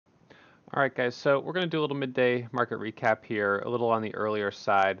All right, guys, so we're going to do a little midday market recap here, a little on the earlier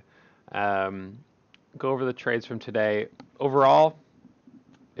side. Um, Go over the trades from today. Overall,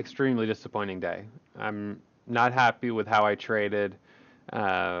 extremely disappointing day. I'm not happy with how I traded.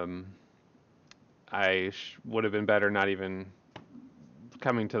 Um, would have been better not even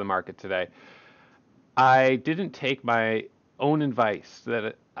coming to the market today. I didn't take my own advice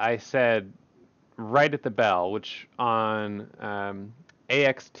that I said right at the bell, which on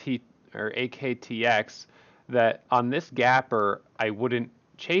AXT or AKTX, that on this gapper, I wouldn't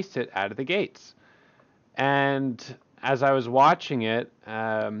chase it out of the gates. And as I was watching it,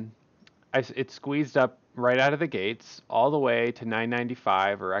 it squeezed up right out of the gates all the way to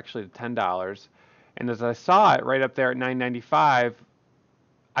 9.95, or actually to $10. And as I saw it right up there at 9.95,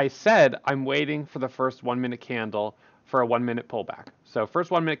 I said I'm waiting for the first 1 minute candle for a 1 minute pullback. So first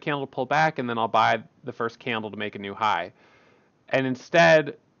 1 minute candle to pull back, and then I'll buy the first candle to make a new high. And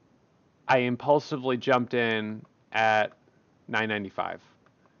instead, I impulsively jumped in at 9.95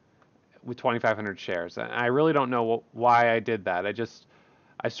 with 2,500 shares. And I really don't know why I did that.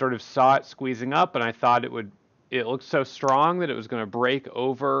 I sort of saw it squeezing up, and I thought it looked so strong that it was going to break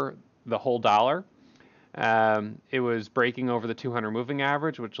over the whole dollar. It was breaking over the 200 moving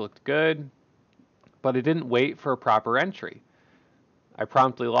average, which looked good, but it didn't wait for a proper entry. I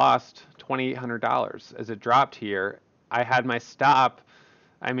promptly lost $2,800 as it dropped here. I had my stop.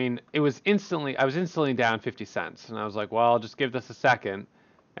 I mean, I was instantly down 50 cents. And I was like, well, I'll just give this a second.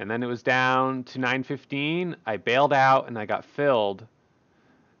 And then it was down to 9.15. I bailed out and I got filled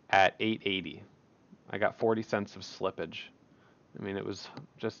at 8.80. I got 40 cents of slippage. I mean, it was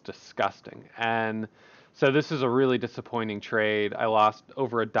just disgusting. And so this is a really disappointing trade. I lost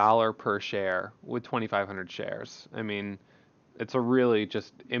over $1 per share with 2,500 shares. I mean, it's a really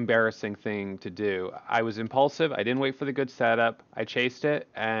just embarrassing thing to do. I was impulsive. I didn't wait for the good setup. I chased it,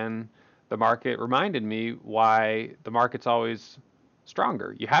 and the market reminded me why the market's always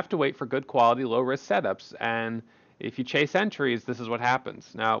stronger. You have to wait for good quality, low risk setups, and if you chase entries, this is what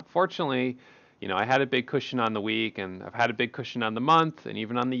happens. Now, fortunately, I had a big cushion on the week, and I've had a big cushion on the month, and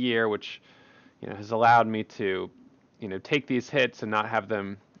even on the year, which has allowed me to take these hits and not have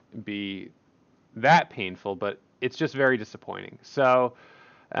them be that painful, but it's just very disappointing.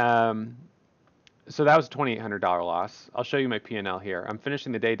 Um, so that was a $2,800 loss. I'll show you my P&L here. I'm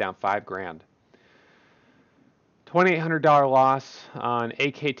finishing the day down 5 grand. $2,800 loss on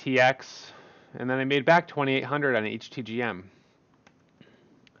AKTX, and then I made back 2,800 on HTGM.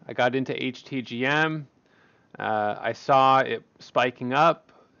 I got into HTGM. I saw it spiking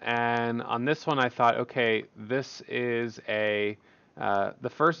up, and on this one I thought, okay, this is the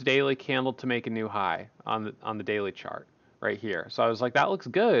first daily candle to make a new high on the daily chart right here. So I was like, that looks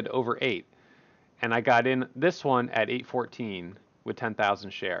good over 8. And I got in this one at 8.14 with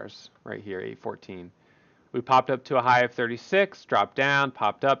 10,000 shares right here, 8.14. We popped up to a high of 36, dropped down,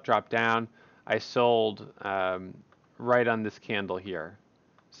 popped up, dropped down. I sold right on this candle here.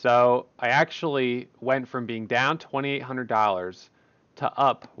 So I actually went from being down $2,800 to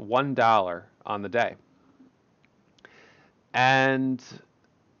up $1 on the day. And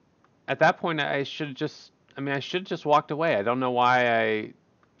at that point, I should just walked away. I don't know why I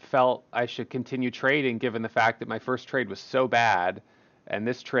felt I should continue trading given the fact that my first trade was so bad, and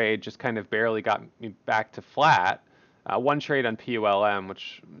this trade just kind of barely got me back to flat. One trade on PULM,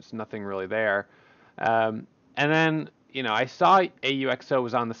 which is nothing really there. And then, I saw AUXO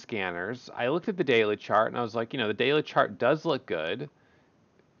was on the scanners. I looked at the daily chart and I was like, the daily chart does look good.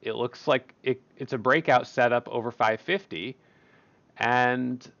 It looks like it's a breakout setup over 550.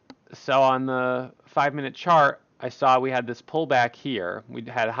 And so on the 5 minute chart, I saw we had this pullback here. We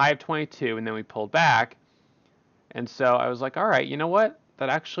had a high of 22 and then we pulled back. And so I was like, all right, you know what? That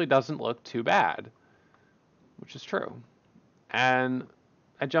actually doesn't look too bad, which is true. And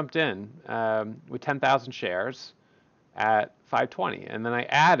I jumped in with 10,000 shares at 520, and then I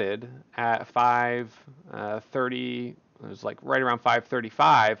added at 530. It was like right around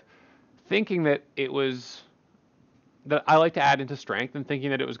 535, thinking that it was that I like to add into strength, and thinking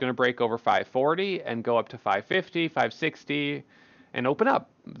that it was going to break over 540 and go up to 550, 560, and open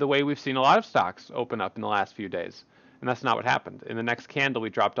up the way we've seen a lot of stocks open up in the last few days. And that's not what happened. In the next candle, we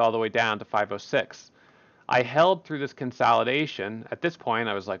dropped all the way down to 506. I held through this consolidation. At this point,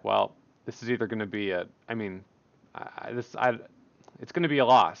 I was like, well, this is either going to be it's going to be a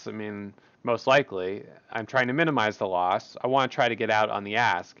loss. I mean, most likely. I'm trying to minimize the loss. I want to try to get out on the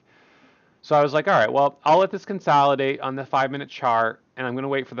ask. So I was like, all right, well, I'll let this consolidate on the 5 minute chart, and I'm going to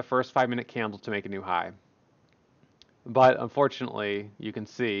wait for the first 5 minute candle to make a new high. But unfortunately, you can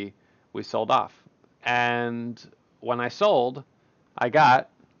see we sold off. And when I sold, I got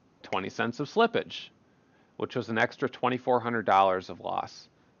 20 cents of slippage, which was an extra $2,400 of loss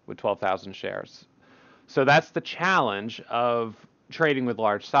with 12,000 shares. So that's the challenge of trading with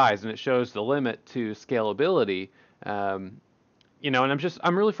large size, and it shows the limit to scalability. And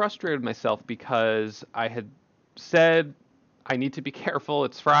I'm really frustrated with myself because I had said I need to be careful.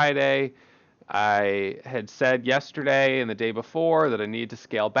 It's Friday. I had said yesterday and the day before that I needed to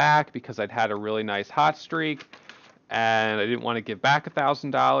scale back because I'd had a really nice hot streak and I didn't want to give back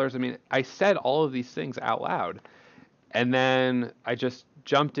 $1,000. I mean, I said all of these things out loud. And then I just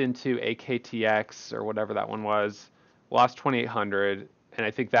jumped into AKTX or whatever that one was, lost 2,800, and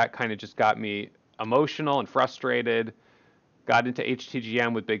I think that kind of just got me emotional and frustrated. Got into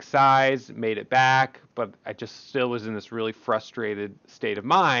HTGM with big size, made it back, but I just still was in this really frustrated state of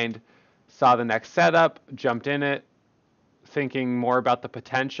mind. Saw the next setup, jumped in it, thinking more about the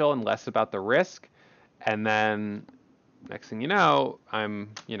potential and less about the risk. And then next thing you know, I'm,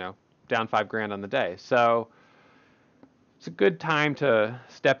 down $5,000 on the day. So it's a good time to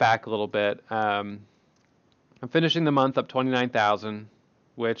step back a little bit. I'm finishing the month up 29,000,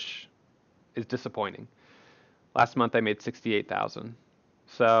 which is disappointing. Last month I made 68,000.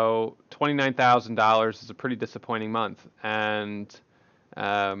 So $29,000 is a pretty disappointing month. And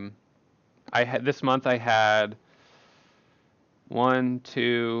this month I had 1,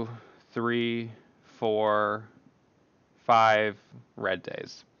 2, 3, 4, 5 red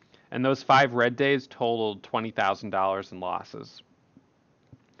days. And those 5 red days totaled $20,000 in losses.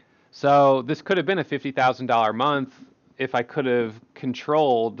 So this could have been a $50,000 month if I could have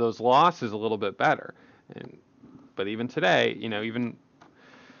controlled those losses a little bit better. But even today,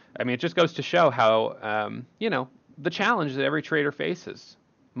 it just goes to show how, the challenge that every trader faces.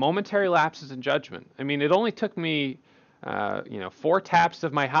 Momentary lapses in judgment. I mean, it only took me, 4 taps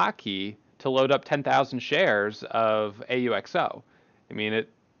of my hotkey to load up 10,000 shares of AUXO. I mean,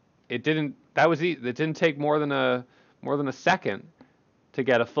 it didn't take more than a second to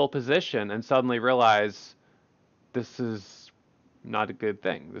get a full position and suddenly realize this is not a good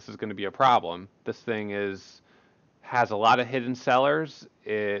thing. This is going to be a problem. This thing has a lot of hidden sellers.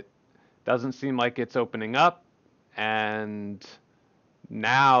 It doesn't seem like it's opening up, and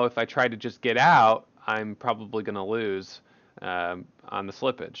now if I try to just get out, I'm probably going to lose on the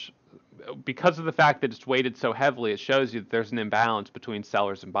slippage. Because of the fact that it's weighted so heavily, it shows you that there's an imbalance between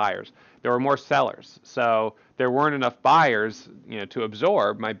sellers and buyers. There were more sellers, so there weren't enough buyers, to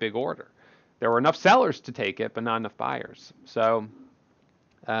absorb my big order. There were enough sellers to take it, but not enough buyers. So,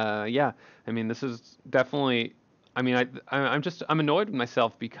 this is definitely. I'm annoyed with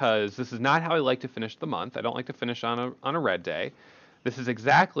myself because this is not how I like to finish the month. I don't like to finish on a red day. This is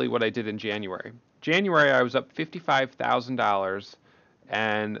exactly what I did in January. January, I was up $55,000.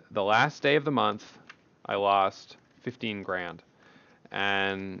 And the last day of the month, I lost $15,000.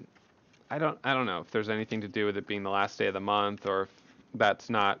 And I don't know if there's anything to do with it being the last day of the month or if that's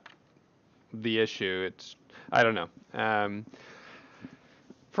not the issue. I don't know.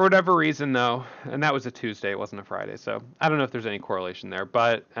 For whatever reason, though, and that was a Tuesday, it wasn't a Friday, so I don't know if there's any correlation there.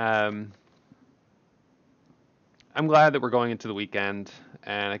 But I'm glad that we're going into the weekend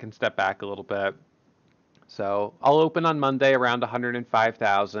and I can step back a little bit. So I'll open on Monday around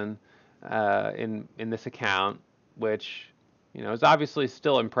 105,000 in this account, which is obviously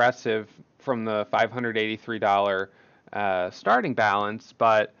still impressive from the $583 starting balance.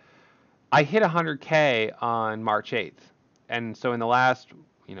 But I hit 100K on March 8th, and so in the last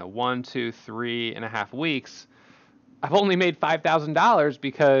 1, 2, 3.5 weeks, I've only made $5,000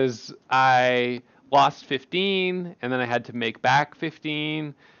 because I lost 15, and then I had to make back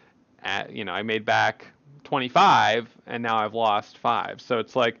 15. I made back 25, and now I've lost 5. So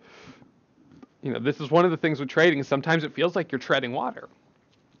it's like, this is one of the things with trading. Sometimes it feels like you're treading water.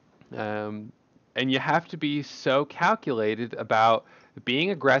 And you have to be so calculated about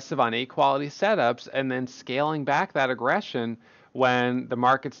being aggressive on A quality setups and then scaling back that aggression when the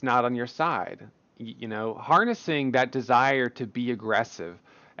market's not on your side. Harnessing that desire to be aggressive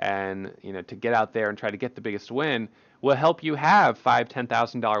and, to get out there and try to get the biggest win will help you have $5,000,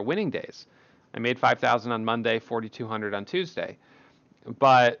 $10,000 winning days. I made 5,000 on Monday, 4,200 on Tuesday.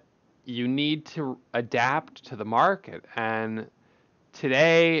 But you need to adapt to the market. And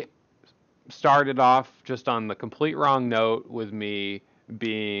today started off just on the complete wrong note with me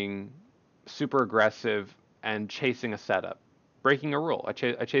being super aggressive and chasing a setup, breaking a rule. I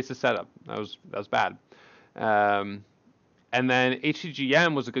chased a setup. That was bad. And then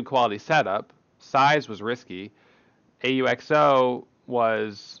HCGM was a good quality setup. Size was risky. AUXO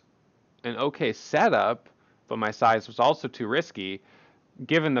was an okay setup, but my size was also too risky,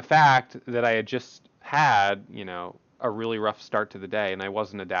 given the fact that I had just had, a really rough start to the day, and I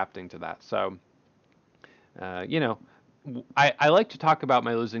wasn't adapting to that. So, you know, I like to talk about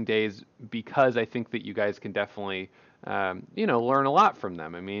my losing days because I think that you guys can definitely, learn a lot from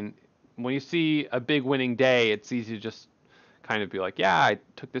them. I mean, when you see a big winning day, it's easy to just kind of be like, yeah, I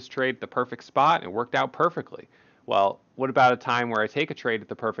took this trade at the perfect spot and it worked out perfectly. Well, what about a time where I take a trade at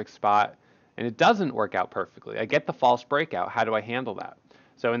the perfect spot and it doesn't work out perfectly? I get the false breakout. How do I handle that?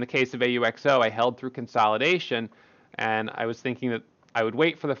 So in the case of AUXO, I held through consolidation and I was thinking that I would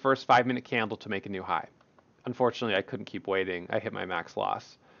wait for the first 5-minute candle to make a new high. Unfortunately, I couldn't keep waiting. I hit my max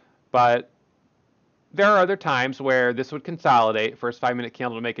loss. But there are other times where this would consolidate, first 5-minute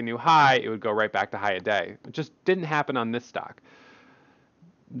candle to make a new high, it would go right back to high a day. It just didn't happen on this stock.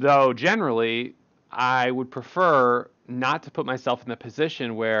 Though generally, I would prefer not to put myself in the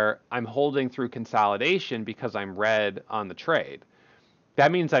position where I'm holding through consolidation because I'm red on the trade.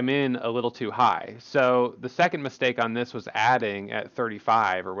 That means I'm in a little too high. So the second mistake on this was adding at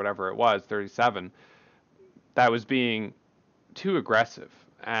 35 or whatever it was, 37. That was being too aggressive.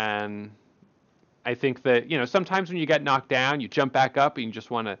 And I think that, sometimes when you get knocked down, you jump back up and you just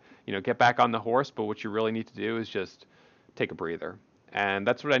want to, get back on the horse. But what you really need to do is just take a breather. And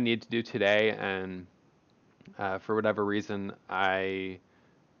that's what I need to do today. And for whatever reason, I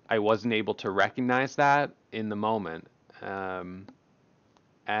wasn't able to recognize that in the moment.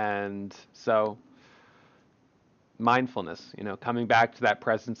 And so mindfulness, coming back to that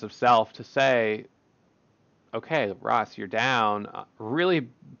presence of self to say, okay, Ross, you're down really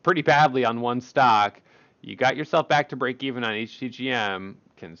pretty badly on one stock. You got yourself back to break even on HTGM.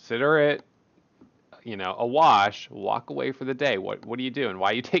 Consider it, a wash. Walk away for the day. What are you doing?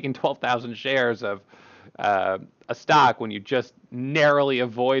 Why are you taking 12,000 shares of a stock when you just narrowly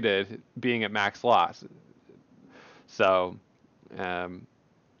avoided being at max loss? So,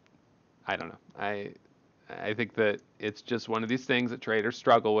 I don't know. I think that it's just one of these things that traders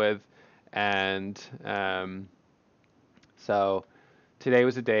struggle with. And so today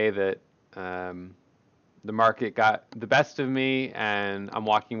was a day that the market got the best of me, and I'm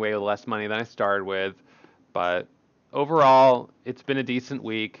walking away with less money than I started with. But overall, it's been a decent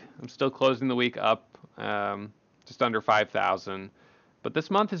week. I'm still closing the week up just under 5,000. But this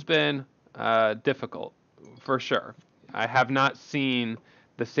month has been difficult, for sure. I have not seen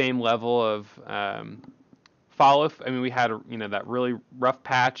the same level of follow. I mean, we had that really rough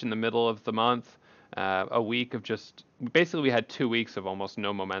patch in the middle of the month, a week of just basically we had 2 weeks of almost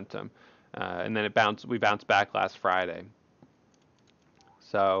no momentum, and then we bounced back last Friday.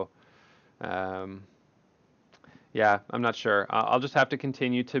 So, yeah, I'm not sure. I'll just have to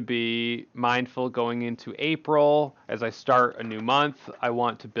continue to be mindful going into April as I start a new month. I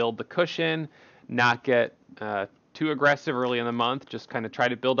want to build the cushion, not get too aggressive early in the month, just kind of try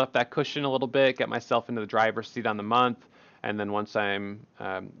to build up that cushion a little bit, get myself into the driver's seat on the month. And then once I'm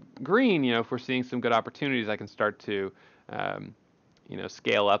green, if we're seeing some good opportunities, I can start to,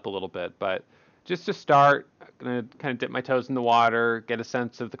 scale up a little bit. But just to start, I'm going to kind of dip my toes in the water, get a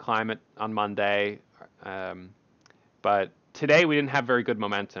sense of the climate on Monday. But today we didn't have very good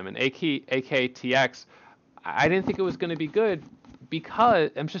momentum. And AKTX, I didn't think it was going to be good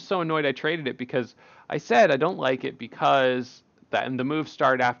because I'm just so annoyed I traded it because I said I don't like it because the move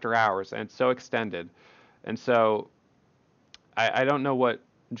started after hours and it's so extended. And so I don't know what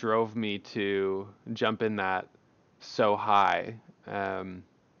drove me to jump in that so high. I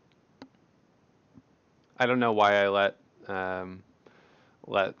don't know why I let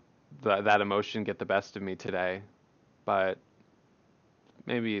that emotion get the best of me today, but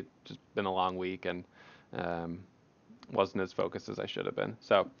maybe it's just been a long week and wasn't as focused as I should have been.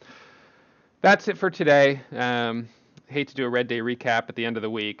 So that's it for today. Hate to do a red day recap at the end of the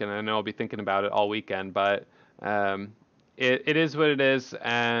week, and I know I'll be thinking about it all weekend, but it is what it is.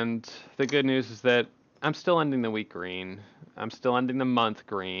 And the good news is that I'm still ending the week green. I'm still ending the month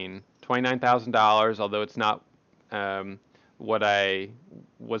green. $29,000, although it's not what I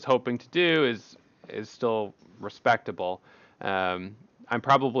was hoping to do, is still respectable. I'm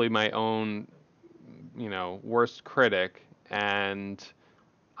probably my own worst critic, and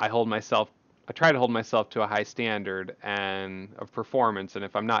I try to hold myself to a high standard and of performance, and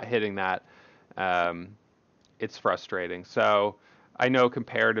if I'm not hitting that, it's frustrating. So I know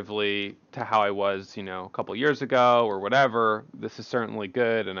comparatively to how I was, a couple years ago or whatever, this is certainly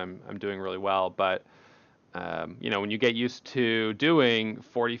good, and I'm doing really well. But when you get used to doing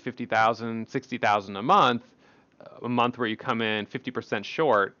 40, 50,000, 60,000 a month where you come in 50%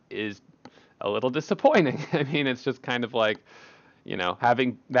 short is a little disappointing. I mean, it's just kind of like,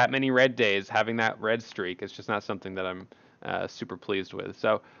 having that many red days, having that red streak, it's just not something that I'm super pleased with.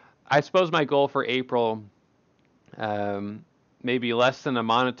 So I suppose my goal for April Maybe less than a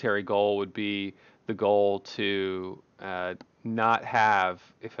monetary goal would be the goal to not have,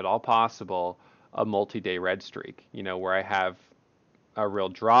 if at all possible, a multi-day red streak, where I have a real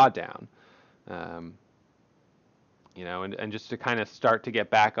drawdown. Um, and just to kind of start to get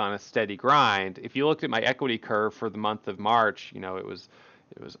back on a steady grind. If you looked at my equity curve for the month of March, it was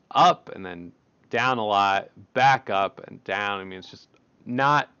up and then down a lot, back up and down. I mean, it's just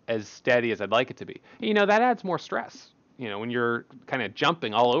not as steady as I'd like it to be. That adds more stress. When you're kind of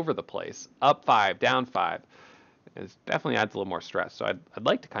jumping all over the place, up 5, down 5, it definitely adds a little more stress. So I'd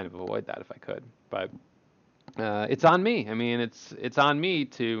like to kind of avoid that if I could, but it's on me. I mean, it's on me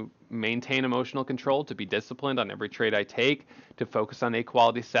to maintain emotional control, to be disciplined on every trade I take, to focus on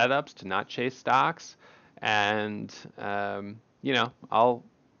A-quality setups, to not chase stocks, and I'll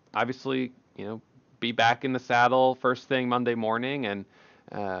obviously be back in the saddle first thing Monday morning, and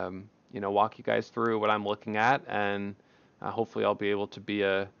walk you guys through what I'm looking at, and hopefully I'll be able to be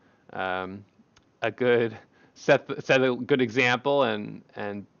a good set a good example,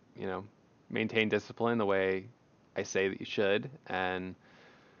 and maintain discipline the way I say that you should, and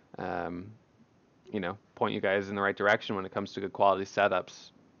point you guys in the right direction when it comes to good quality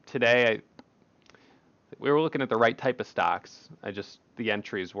setups. Today, we were looking at the right type of stocks. The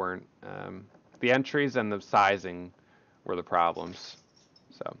entries weren't, the entries and the sizing were the problems.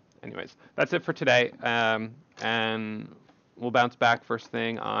 So anyways, that's it for today. And we'll bounce back first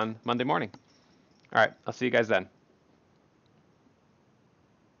thing on Monday morning. All right, I'll see you guys then.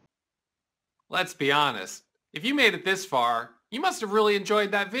 Let's be honest. If you made it this far, you must have really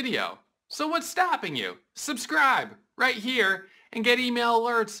enjoyed that video. So what's stopping you? Subscribe right here and get email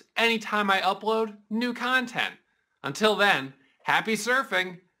alerts anytime I upload new content. Until then, happy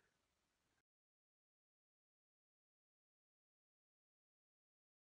surfing